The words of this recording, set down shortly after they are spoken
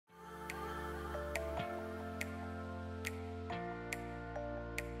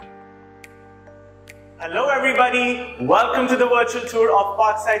Hello everybody, welcome to the virtual tour of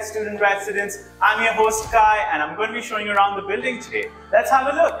Parkside Student Residence. I'm your host Kai and I'm going to be showing you around the building today. Let's have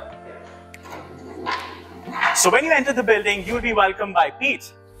a look. So when you enter the building, you'll be welcomed by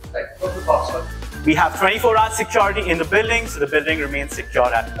Pete. Hey, what's the password? We have 24-hour security in the building, so the building remains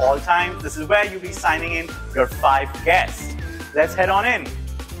secure at all times. This is where you'll be signing in your 5 guests. Let's head on in.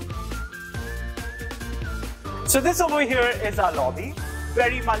 So this over here is our lobby.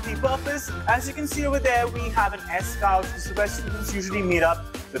 Very multi-purpose. As you can see over there, we have an S couch. This is where students usually meet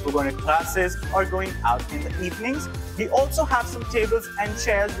up before going to classes or going out in the evenings. We also have some tables and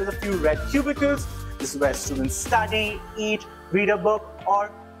chairs with a few red cubicles. This is where students study, eat, read a book,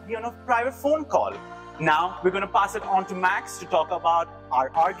 or be on a private phone call. Now, we're going to pass it on to Max to talk about our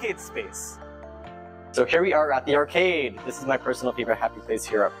arcade space. So here we are at the arcade. This is my personal favorite happy place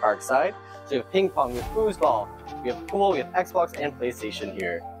here at Parkside. So we have ping pong, we have foosball, we have pool, we have Xbox and PlayStation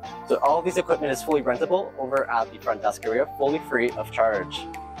here. So all of these equipment is fully rentable over at the front desk area, fully free of charge.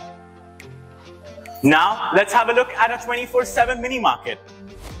 Now, let's have a look at a 24/7 mini market.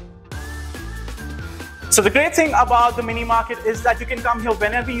 So the great thing about the mini market is that you can come here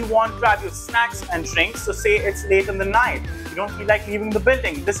whenever you want, grab your snacks and drinks. So say it's late in the night, you don't feel like leaving the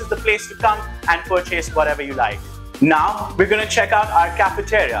building. This is the place to come and purchase whatever you like. Now, we're going to check out our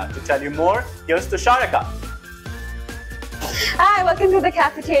cafeteria. To tell you more, here's Tusharika. Hi, welcome to the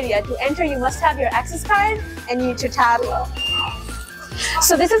cafeteria. To enter, you must have your access card and you need to tap.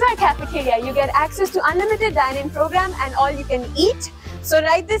 So this is our cafeteria. You get access to unlimited dine-in program and all you can eat. So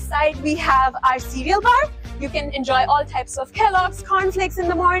right this side, we have our cereal bar. You can enjoy all types of Kellogg's, cornflakes in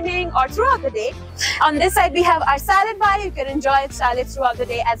the morning or throughout the day. On this side, we have our salad bar. You can enjoy salads throughout the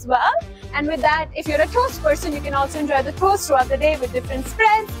day as well. And with that, if you're a toast person, you can also enjoy the toast throughout the day with different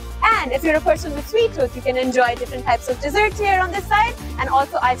spreads. And if you're a person with sweet tooth, you can enjoy different types of desserts here on this side and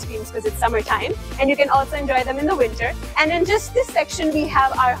also ice creams because it's summertime. And you can also enjoy them in the winter. And in just this section, we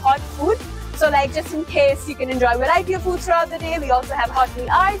have our hot food. So like just in case you can enjoy a variety of food throughout the day, we also have hot meal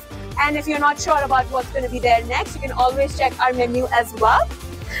hours. And if you're not sure about what's going to be there next, you can always check our menu as well.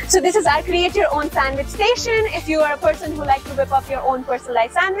 So this is our create your own sandwich station. If you are a person who likes to whip up your own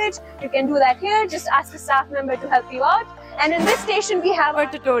personalized sandwich, you can do that here. Just ask a staff member to help you out. And in this station, we have our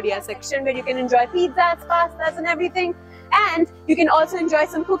tutorial section where you can enjoy pizzas, pastas, and everything. And you can also enjoy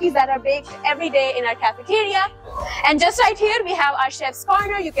some cookies that are baked every day in our cafeteria. And just right here, we have our chef's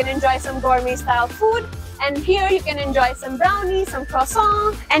corner. You can enjoy some gourmet style food. And here you can enjoy some brownies, some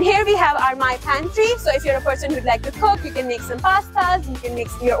croissants. And here we have our My Pantry. So if you're a person who'd like to cook, you can make some pastas, you can make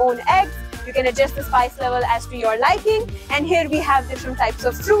your own eggs. You can adjust the spice level as to your liking. And here we have different types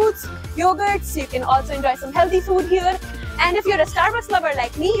of fruits, yogurts. You can also enjoy some healthy food here. And if you're a Starbucks lover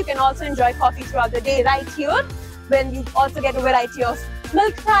like me, you can also enjoy coffee throughout the day right here. When you also get a variety of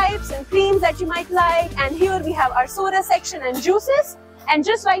milk types and creams that you might like. And here we have our soda section and juices. And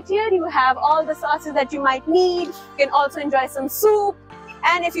just right here, you have all the sauces that you might need. You can also enjoy some soup.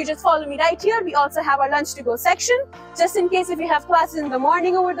 And if you just follow me right here, we also have our lunch to go section. Just in case if you have classes in the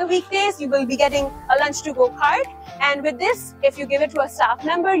morning over the weekdays, you will be getting a lunch to go card. And with this, if you give it to a staff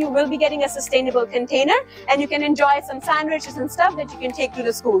member, you will be getting a sustainable container and you can enjoy some sandwiches and stuff that you can take to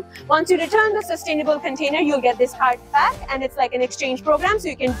the school. Once you return the sustainable container, you'll get this card back and it's like an exchange program so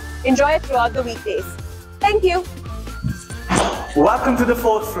you can enjoy it throughout the weekdays. Thank you. Welcome to the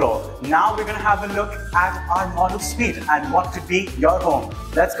 4th floor. Now we're going to have a look at our model suite and what could be your home.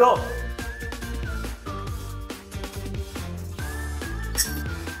 Let's go.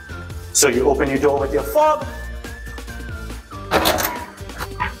 So you open your door with your fob.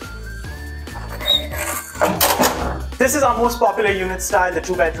 This is our most popular unit style, the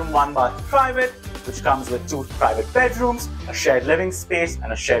 2-bedroom, 1-bath private, which comes with 2 private bedrooms, a shared living space,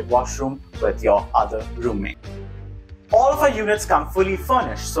 and a shared washroom with your other roommate. All of our units come fully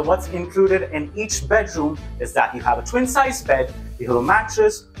furnished, so what's included in each bedroom is that you have a twin-size bed, you have a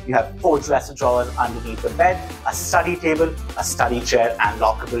mattress, you have 4 dresser drawers underneath the bed, a study table, a study chair, and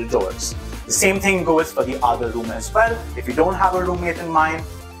lockable doors. The same thing goes for the other room as well. If you don't have a roommate in mind,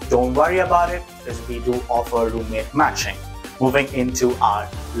 don't worry about it, because we do offer roommate matching. Moving into our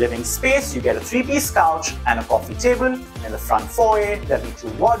living space, you get a 3-piece couch and a coffee table. In the front foyer, there'll be 2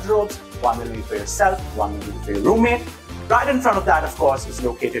 wardrobes. One will be for yourself, one will be for your roommate. Right in front of that, of course, is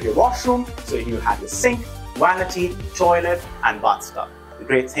located your washroom. So you have your sink, vanity, toilet, and bathtub. The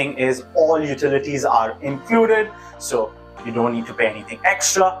great thing is all utilities are included, so you don't need to pay anything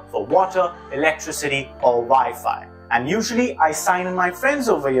extra for water, electricity, or Wi-Fi. And usually I sign in my friends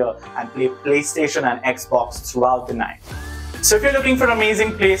over here and play PlayStation and Xbox throughout the night. So if you're looking for an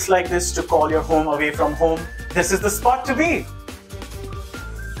amazing place like this to call your home away from home, this is the spot to be.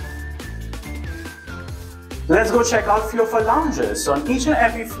 Let's go check out a few of our lounges. So on each and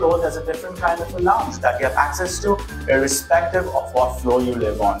every floor, there's a different kind of a lounge that you have access to, irrespective of what floor you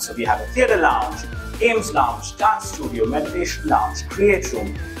live on. So we have a theater lounge, games lounge, dance studio, meditation lounge, create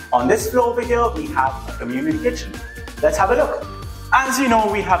room. On this floor over here, we have a community kitchen. Let's have a look. As you know,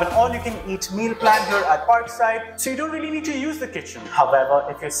 we have an all-you-can-eat meal plan here at Parkside, so you don't really need to use the kitchen. However,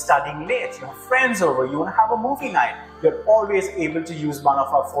 if you're studying late, you have friends over, you want to have a movie night, you're always able to use one of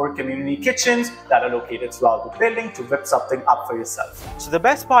our 4 community kitchens that are located throughout the building to whip something up for yourself. So the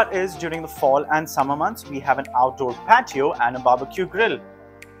best part is, during the fall and summer months, we have an outdoor patio and a barbecue grill.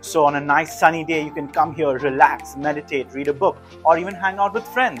 So on a nice sunny day, you can come here, relax, meditate, read a book, or even hang out with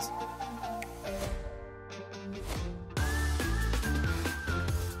friends.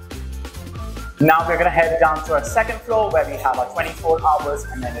 Now we're going to head down to our second floor where we have our 24 hours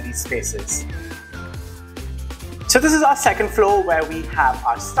amenity spaces. So this is our second floor where we have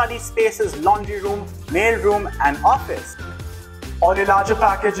our study spaces, laundry room, mail room and office. All your larger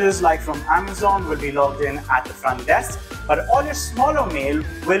packages like from Amazon will be logged in at the front desk, but all your smaller mail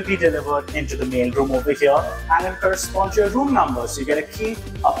will be delivered into the mail room over here and will correspond to your room number. So you get a key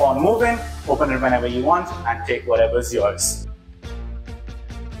upon move-in, open it whenever you want and take whatever's yours.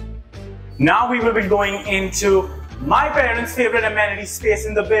 Now we will be going into my parents' favorite amenity space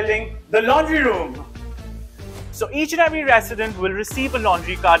in the building, the laundry room. So each and every resident will receive a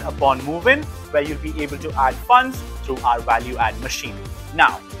laundry card upon move-in, where you'll be able to add funds through our value add machine.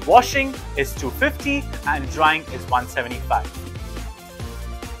 Now, washing is $250 and drying is $175.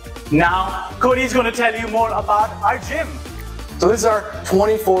 Now, Cody is going to tell you more about our gym. So this is our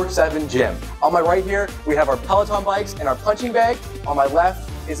 24/7 gym. On my right here, we have our Peloton bikes and our punching bag. On my left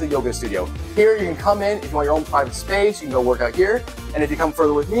is a yoga studio. Here you can come in if you want your own private space, you can go work out here. And if you come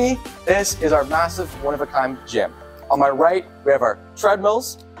further with me, this is our massive one-of-a-kind gym. On my right, we have our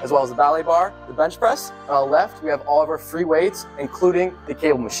treadmills, as well as the ballet bar, the bench press. And on the left, we have all of our free weights, including the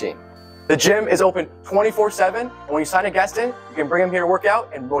cable machine. The gym is open 24/7, and when you sign a guest in, you can bring them here to work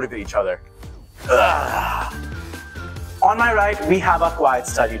out and motivate each other. On my right, we have our quiet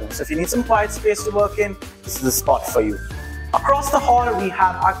study room. So if you need some quiet space to work in, this is the spot for you. Across the hall, we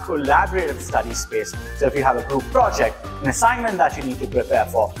have our collaborative study space. So if you have a group project, an assignment that you need to prepare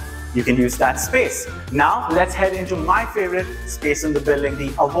for, you can use that space. Now, let's head into my favorite space in the building,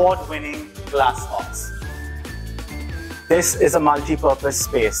 the award-winning glass box. This is a multi-purpose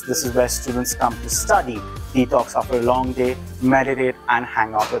space. This is where students come to study, detox after a long day, meditate, and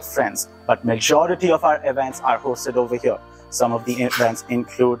hang out with friends. But majority of our events are hosted over here. Some of the events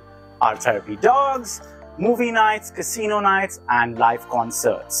include our therapy dogs, movie nights, casino nights, and live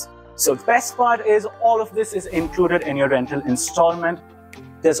concerts. So the best part is all of this is included in your rental installment.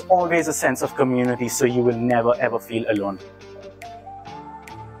 There's always a sense of community, so you will never ever feel alone.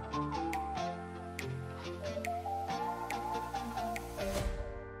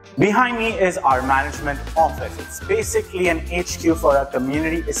 Behind me is our management office. It's basically an HQ for our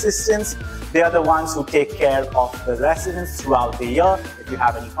community assistants. They are the ones who take care of the residents throughout the year. If you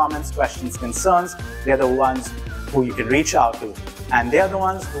have any comments, questions, concerns, they're the ones who you can reach out to. And they're the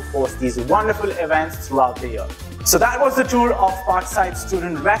ones who host these wonderful events throughout the year. So that was the tour of Parkside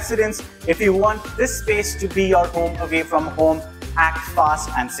Student Residence. If you want this space to be your home away from home, act fast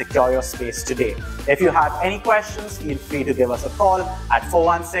and secure your space today. If you have any questions, feel free to give us a call at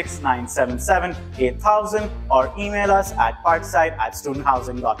 416-977-8000 or email us at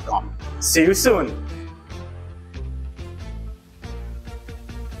parkside@studenthousing.com. See you soon.